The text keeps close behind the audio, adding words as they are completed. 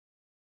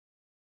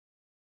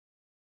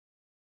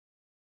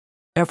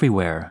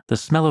Everywhere, the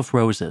smell of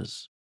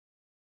roses.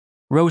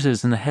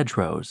 Roses in the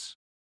hedgerows,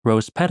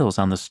 rose petals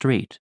on the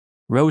street,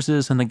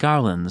 roses in the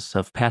garlands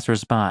of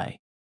passers-by.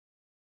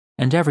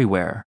 And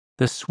everywhere,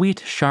 the sweet,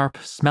 sharp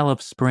smell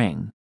of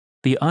spring,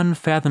 the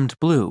unfathomed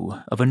blue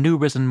of a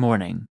new-risen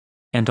morning,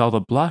 and all the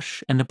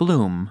blush and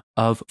bloom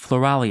of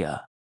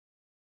floralia.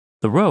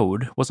 The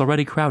road was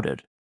already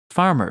crowded.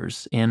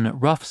 Farmers in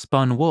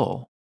rough-spun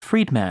wool,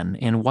 freedmen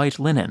in white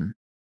linen,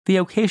 the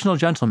occasional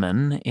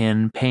gentleman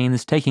in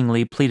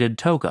painstakingly pleated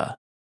toga,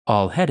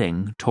 all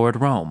heading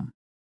toward Rome.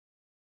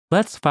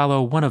 Let's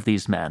follow one of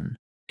these men,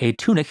 a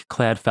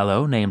tunic-clad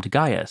fellow named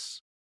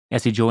Gaius,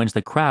 as he joins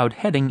the crowd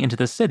heading into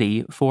the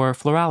city for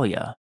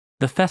Floralia,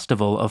 the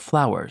festival of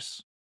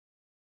flowers.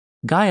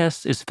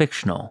 Gaius is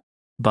fictional,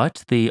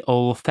 but the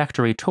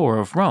olfactory tour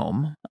of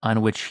Rome,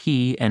 on which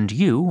he and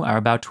you are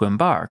about to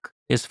embark,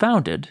 is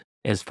founded,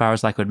 as far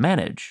as I could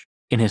manage,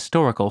 in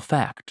historical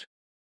fact.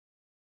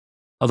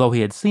 Although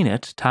he had seen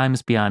it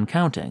times beyond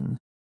counting,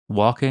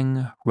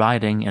 walking,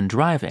 riding, and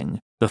driving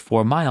the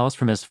 4 miles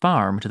from his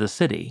farm to the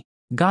city,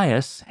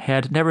 Gaius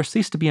had never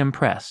ceased to be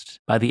impressed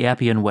by the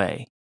Appian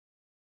way.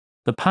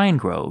 The pine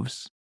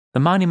groves, the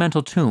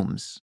monumental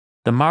tombs,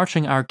 the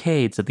marching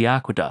arcades of the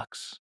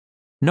aqueducts.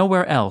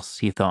 Nowhere else,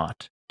 he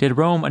thought, did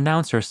Rome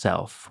announce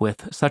herself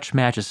with such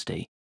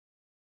majesty.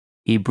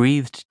 He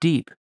breathed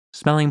deep,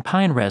 smelling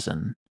pine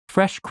resin,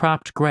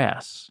 fresh-cropped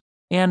grass,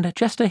 and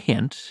just a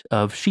hint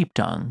of sheep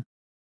dung.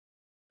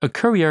 A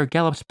courier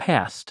galloped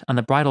past on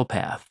the bridle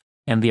path,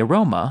 and the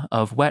aroma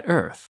of wet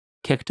earth,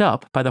 kicked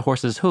up by the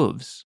horse's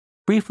hooves,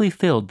 briefly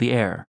filled the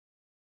air.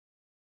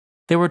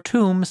 There were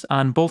tombs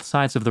on both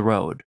sides of the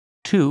road,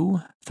 2,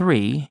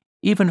 3,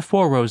 even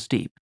 4 rows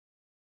deep.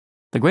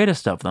 The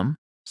greatest of them,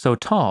 so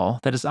tall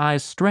that his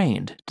eyes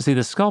strained to see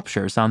the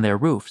sculptures on their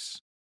roofs,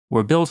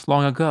 were built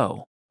long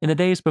ago, in the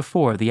days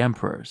before the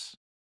emperors.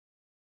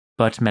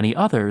 But many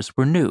others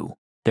were new,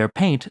 their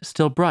paint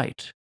still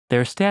bright,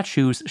 their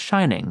statues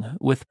shining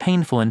with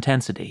painful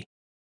intensity.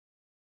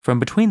 From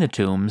between the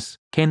tombs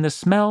came the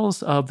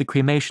smells of the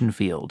cremation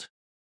field,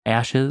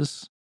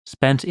 ashes,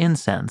 spent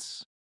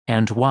incense,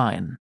 and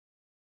wine.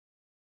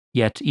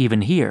 Yet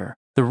even here,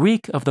 the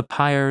reek of the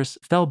pyres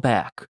fell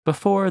back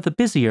before the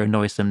busier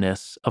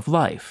noisomeness of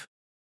life.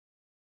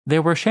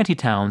 There were shanty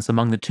towns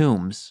among the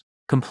tombs,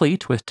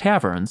 complete with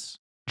taverns,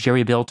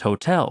 jerry-built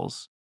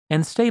hotels,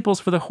 and stables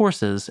for the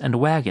horses and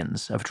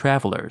wagons of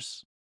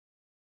travelers.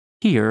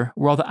 Here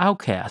were all the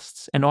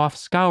outcasts and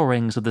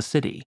offscourings of the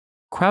city,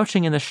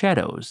 crouching in the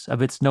shadows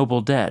of its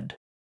noble dead.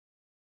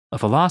 A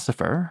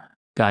philosopher,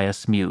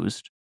 Gaius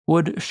mused,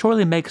 would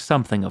surely make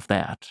something of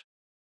that.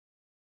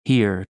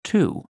 Here,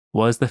 too,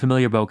 was the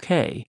familiar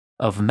bouquet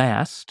of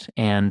massed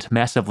and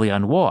massively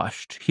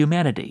unwashed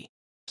humanity,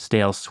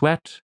 stale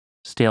sweat,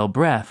 stale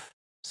breath,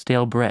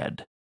 stale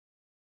bread.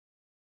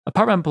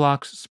 Apartment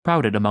blocks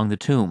sprouted among the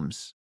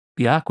tombs,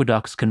 the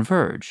aqueducts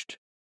converged,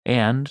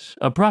 and,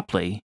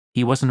 abruptly,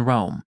 he was in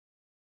Rome.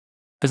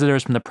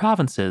 Visitors from the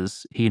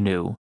provinces, he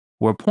knew,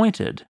 were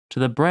pointed to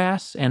the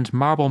brass and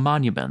marble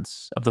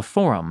monuments of the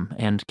Forum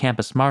and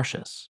Campus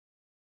Martius.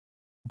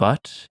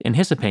 But, in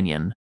his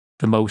opinion,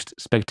 the most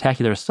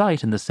spectacular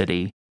sight in the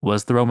city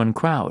was the Roman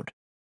crowd.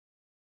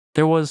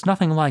 There was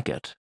nothing like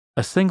it,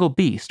 a single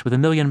beast with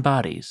 1,000,000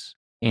 bodies,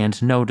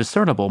 and no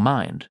discernible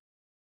mind.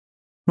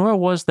 Nor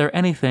was there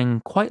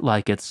anything quite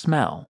like its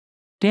smell: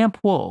 damp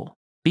wool,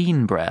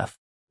 bean breath,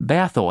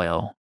 bath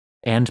oil,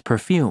 and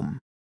perfume.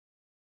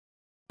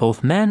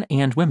 Both men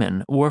and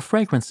women wore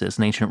fragrances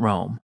in ancient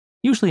Rome,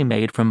 usually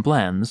made from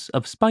blends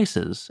of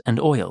spices and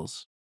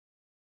oils.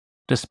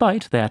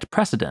 Despite that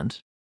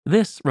precedent,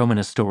 this Roman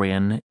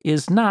historian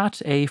is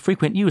not a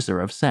frequent user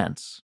of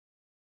scents.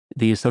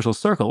 The social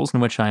circles in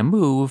which I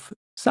move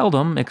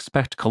seldom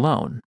expect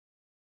cologne.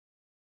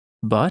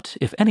 But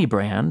if any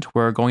brand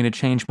were going to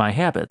change my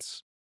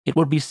habits, it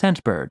would be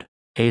Scentbird,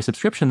 a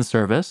subscription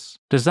service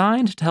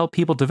designed to help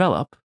people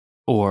develop,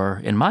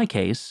 or, in my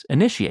case,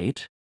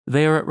 initiate,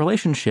 their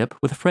relationship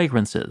with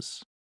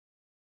fragrances.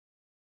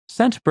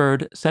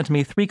 Scentbird sent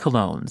me 3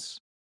 colognes,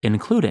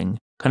 including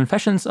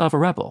Confessions of a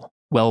Rebel,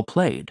 well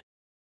played,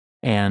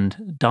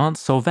 and Danse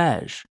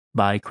Sauvage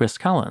by Chris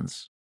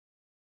Collins.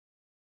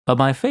 But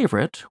my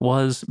favorite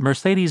was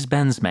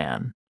Mercedes-Benz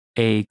Man,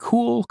 a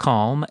cool,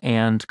 calm,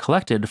 and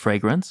collected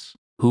fragrance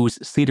whose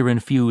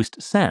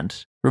cedar-infused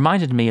scent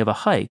reminded me of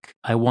a hike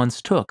I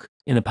once took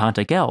in the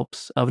Pontic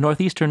Alps of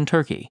northeastern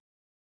Turkey.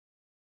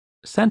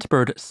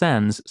 Scentbird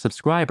sends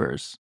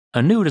subscribers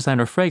a new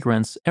designer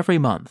fragrance every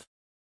month.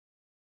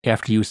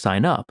 After you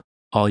sign up,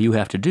 all you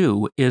have to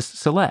do is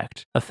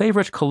select a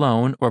favorite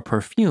cologne or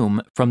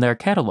perfume from their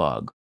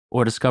catalog,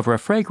 or discover a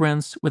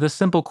fragrance with a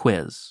simple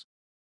quiz.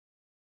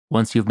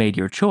 Once you've made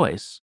your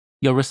choice,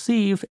 you'll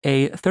receive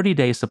a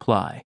 30-day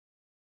supply.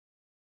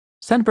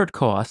 Scentbird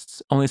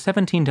costs only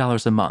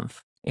 $17 a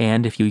month,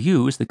 and if you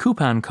use the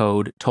coupon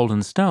code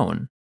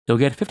TOLDENSTONE, you'll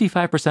get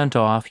 55%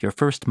 off your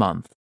first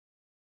month.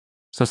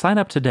 So sign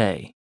up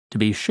today to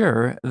be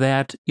sure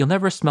that you'll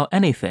never smell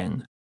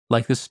anything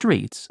like the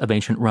streets of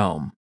ancient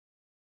Rome.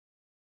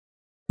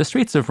 The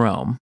streets of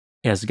Rome,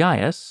 as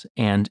Gaius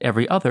and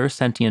every other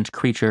sentient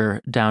creature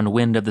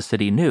downwind of the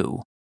city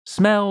knew,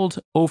 smelled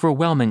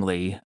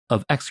overwhelmingly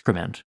of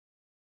excrement.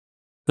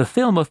 The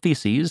film of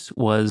feces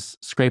was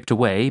scraped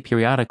away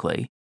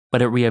periodically,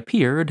 but it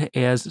reappeared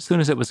as soon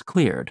as it was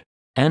cleared,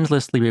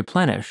 endlessly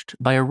replenished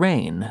by a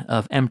rain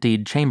of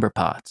emptied chamber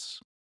pots.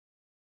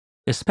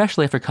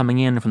 Especially after coming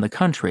in from the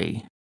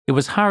country, it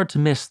was hard to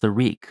miss the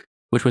reek,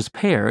 which was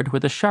paired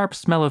with a sharp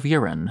smell of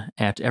urine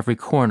at every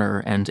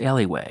corner and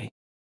alleyway.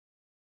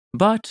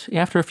 But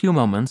after a few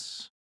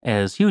moments,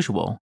 as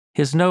usual,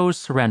 his nose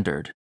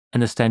surrendered,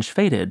 and the stench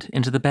faded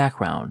into the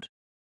background.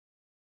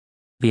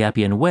 The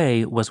Appian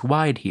Way was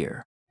wide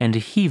here, and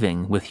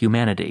heaving with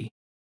humanity.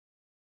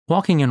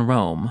 Walking in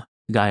Rome,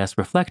 Gaius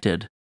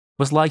reflected,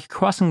 was like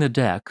crossing the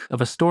deck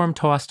of a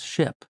storm-tossed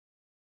ship.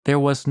 There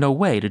was no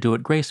way to do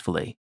it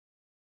gracefully.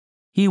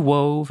 He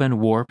wove and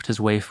warped his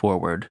way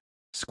forward,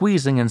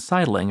 squeezing and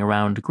sidling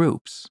around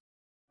groups,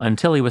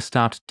 until he was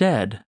stopped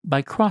dead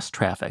by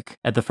cross-traffic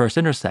at the first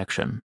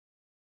intersection.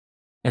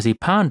 As he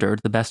pondered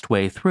the best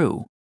way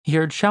through, he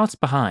heard shouts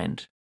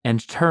behind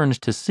and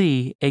turned to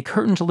see a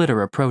curtained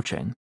litter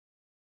approaching.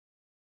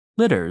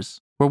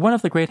 Litters were one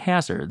of the great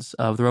hazards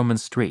of the Roman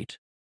street.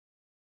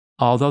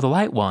 Although the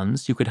light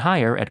ones you could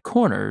hire at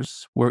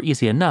corners were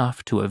easy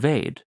enough to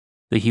evade,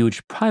 the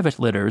huge private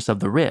litters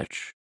of the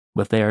rich,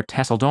 with their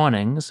tasseled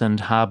awnings and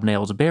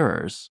hobnailed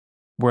bearers,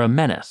 were a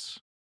menace.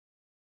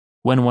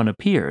 When one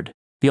appeared,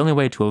 the only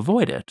way to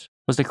avoid it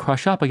was to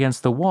crush up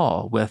against the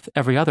wall with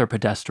every other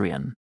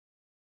pedestrian.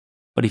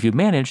 But if you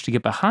managed to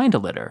get behind a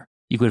litter,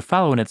 you could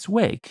follow in its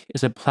wake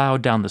as it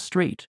plowed down the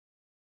street.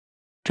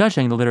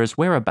 Judging the litter's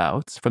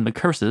whereabouts from the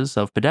curses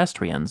of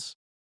pedestrians,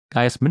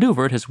 Gaius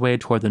maneuvered his way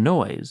toward the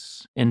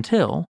noise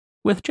until,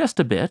 with just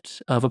a bit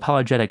of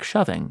apologetic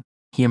shoving,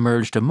 he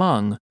emerged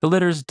among the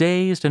litter's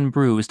dazed and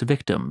bruised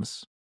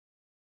victims.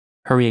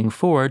 Hurrying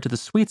forward to the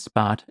sweet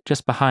spot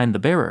just behind the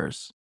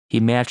bearers, he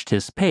matched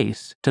his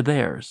pace to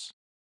theirs.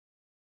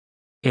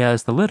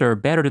 As the litter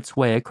battered its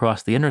way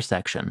across the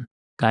intersection,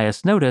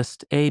 Gaius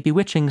noticed a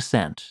bewitching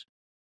scent,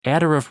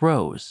 attar of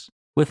rose,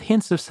 with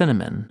hints of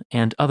cinnamon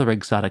and other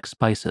exotic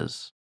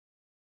spices.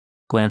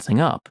 Glancing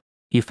up,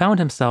 he found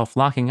himself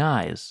locking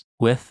eyes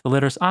with the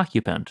litter's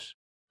occupant,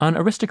 an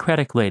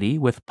aristocratic lady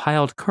with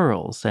piled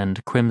curls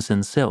and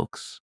crimson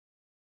silks.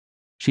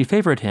 She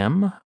favored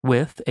him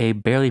with a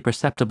barely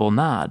perceptible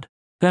nod,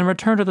 then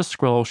returned to the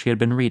scroll she had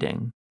been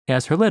reading,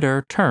 as her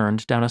litter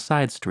turned down a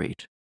side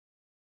street.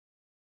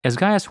 As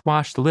Gaius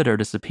watched the litter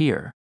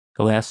disappear,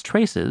 the last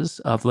traces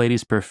of the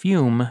lady's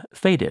perfume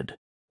faded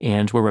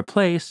and were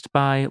replaced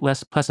by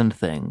less pleasant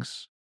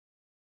things.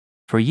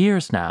 For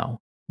years now,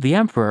 the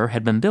emperor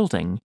had been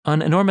building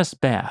an enormous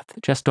bath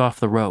just off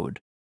the road.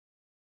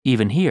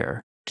 Even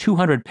here,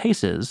 200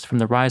 paces from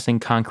the rising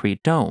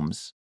concrete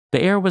domes,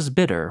 the air was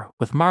bitter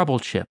with marble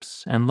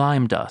chips and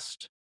lime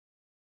dust.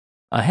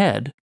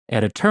 Ahead,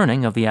 at a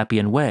turning of the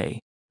Appian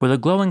Way, were the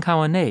glowing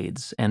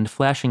colonnades and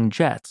flashing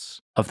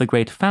jets of the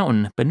great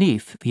fountain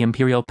beneath the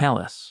imperial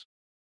palace.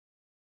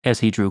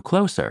 As he drew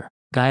closer,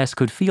 Gaius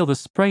could feel the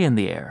spray in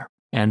the air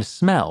and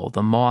smell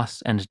the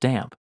moss and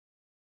damp.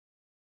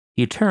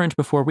 He turned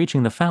before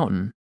reaching the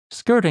fountain,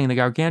 skirting the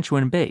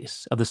gargantuan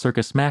base of the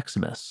Circus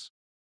Maximus.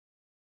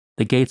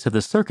 The gates of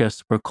the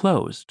circus were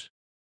closed.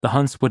 The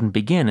hunts wouldn't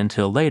begin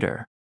until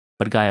later,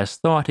 but Gaius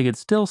thought he could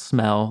still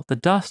smell the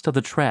dust of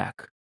the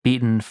track,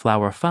 beaten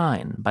flour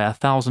fine by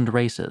 1,000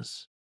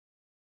 races.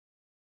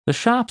 The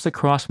shops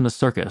across from the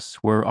circus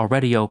were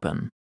already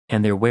open,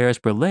 and their wares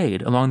were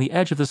laid along the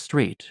edge of the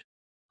street.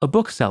 A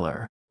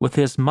bookseller with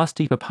his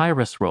musty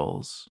papyrus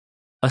rolls,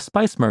 a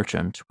spice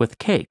merchant with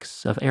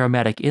cakes of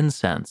aromatic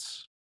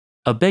incense,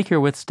 a baker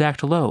with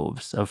stacked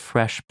loaves of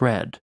fresh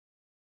bread.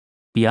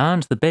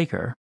 Beyond the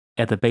baker,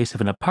 at the base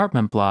of an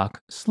apartment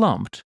block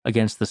slumped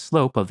against the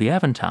slope of the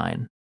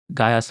Aventine,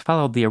 Gaius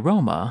followed the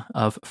aroma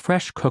of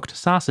fresh-cooked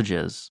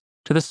sausages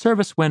to the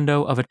service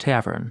window of a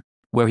tavern,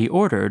 where he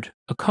ordered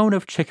a cone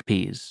of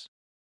chickpeas.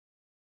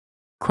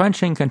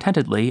 Crunching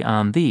contentedly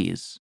on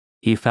these,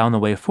 he found the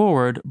way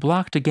forward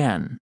blocked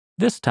again,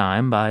 this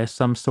time by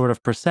some sort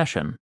of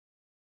procession.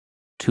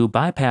 To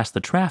bypass the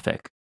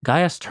traffic,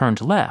 Gaius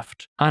turned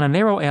left on a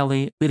narrow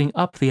alley leading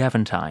up the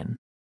Aventine.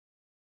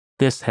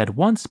 This had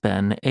once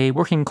been a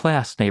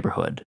working-class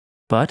neighborhood,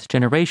 but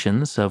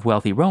generations of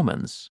wealthy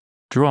Romans,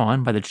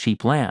 drawn by the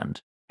cheap land,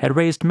 had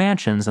raised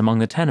mansions among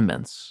the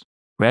tenements,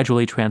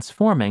 gradually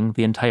transforming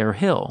the entire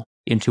hill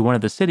into one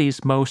of the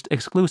city's most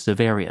exclusive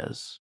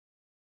areas.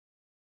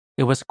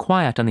 It was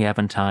quiet on the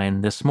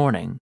Aventine this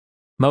morning.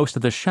 Most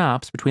of the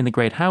shops between the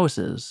great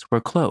houses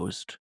were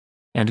closed,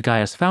 and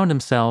Gaius found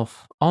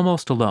himself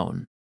almost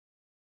alone.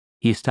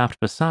 He stopped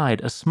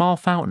beside a small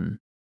fountain,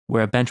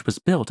 where a bench was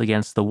built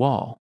against the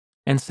wall,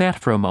 and sat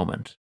for a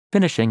moment,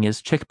 finishing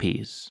his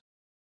chickpeas.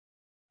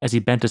 As he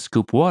bent to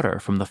scoop water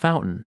from the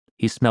fountain,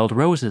 he smelled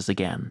roses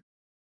again.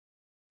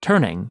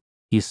 Turning,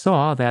 he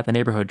saw that the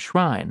neighborhood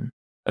shrine,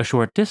 a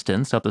short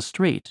distance up the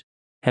street,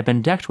 had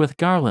been decked with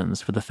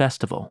garlands for the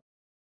festival.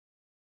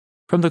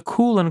 From the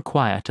cool and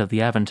quiet of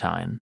the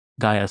Aventine,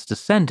 Gaius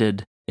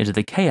descended into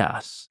the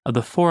chaos of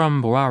the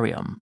Forum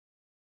Boarium.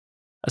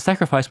 A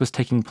sacrifice was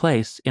taking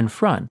place in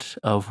front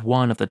of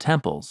one of the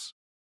temples.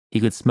 He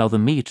could smell the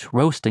meat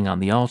roasting on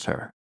the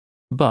altar.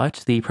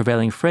 But the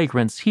prevailing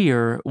fragrance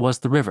here was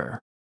the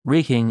river,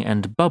 reeking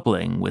and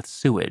bubbling with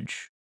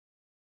sewage.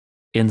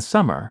 In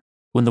summer,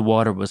 when the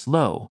water was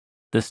low,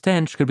 the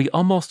stench could be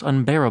almost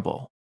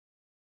unbearable.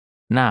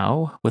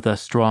 Now, with a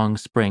strong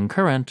spring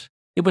current,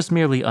 it was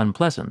merely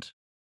unpleasant.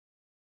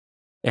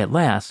 At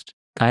last,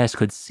 Gaius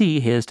could see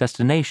his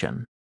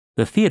destination,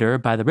 the theater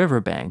by the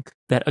riverbank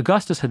that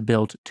Augustus had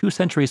built 2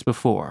 centuries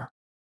before.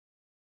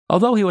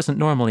 Although he wasn't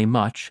normally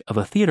much of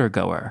a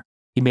theater-goer,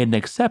 he made an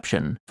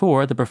exception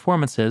for the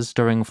performances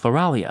during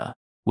Floralia,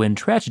 when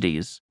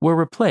tragedies were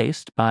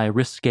replaced by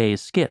risque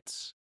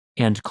skits,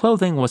 and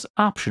clothing was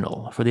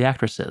optional for the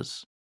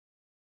actresses.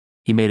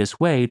 He made his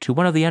way to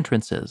one of the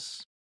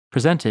entrances,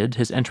 presented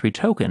his entry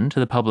token to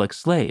the public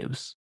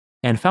slaves,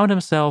 and found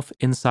himself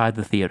inside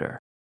the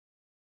theater.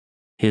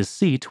 His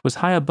seat was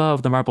high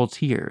above the marble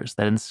tiers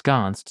that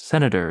ensconced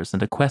senators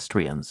and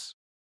equestrians,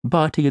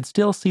 but he could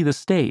still see the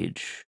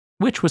stage,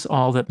 which was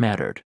all that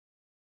mattered.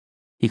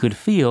 He could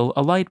feel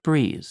a light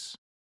breeze,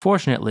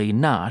 fortunately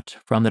not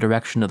from the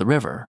direction of the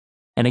river,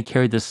 and it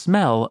carried the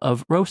smell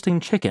of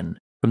roasting chicken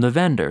from the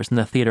vendors in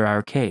the theater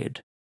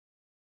arcade.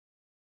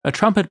 A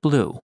trumpet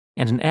blew,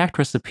 and an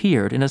actress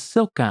appeared in a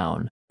silk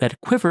gown that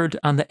quivered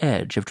on the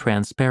edge of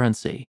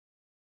transparency.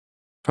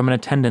 From an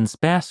attendant's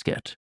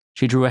basket,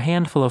 she drew a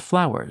handful of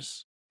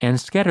flowers and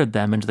scattered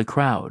them into the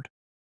crowd.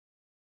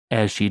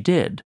 As she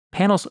did,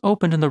 panels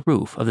opened in the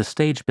roof of the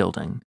stage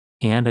building,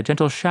 and a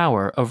gentle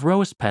shower of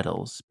rose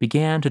petals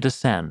began to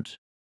descend.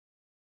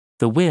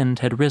 The wind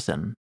had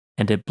risen,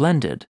 and it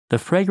blended the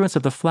fragrance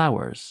of the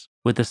flowers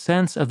with the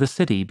sense of the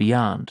city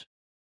beyond.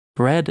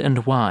 Bread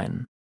and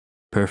wine,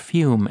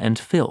 perfume and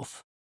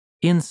filth,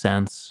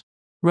 incense,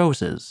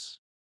 roses,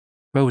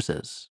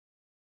 roses.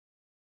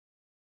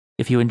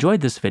 If you enjoyed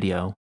this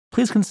video,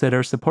 please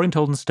consider supporting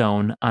Told in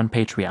Stone on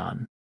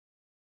Patreon.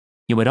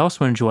 You might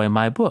also enjoy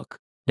my book,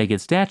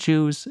 Naked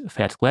Statues,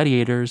 Fat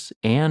Gladiators,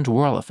 and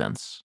War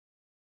Elephants.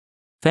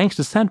 Thanks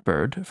to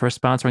Scentbird for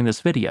sponsoring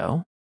this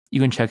video.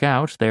 You can check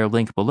out their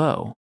link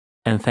below.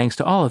 And thanks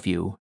to all of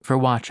you for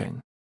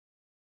watching.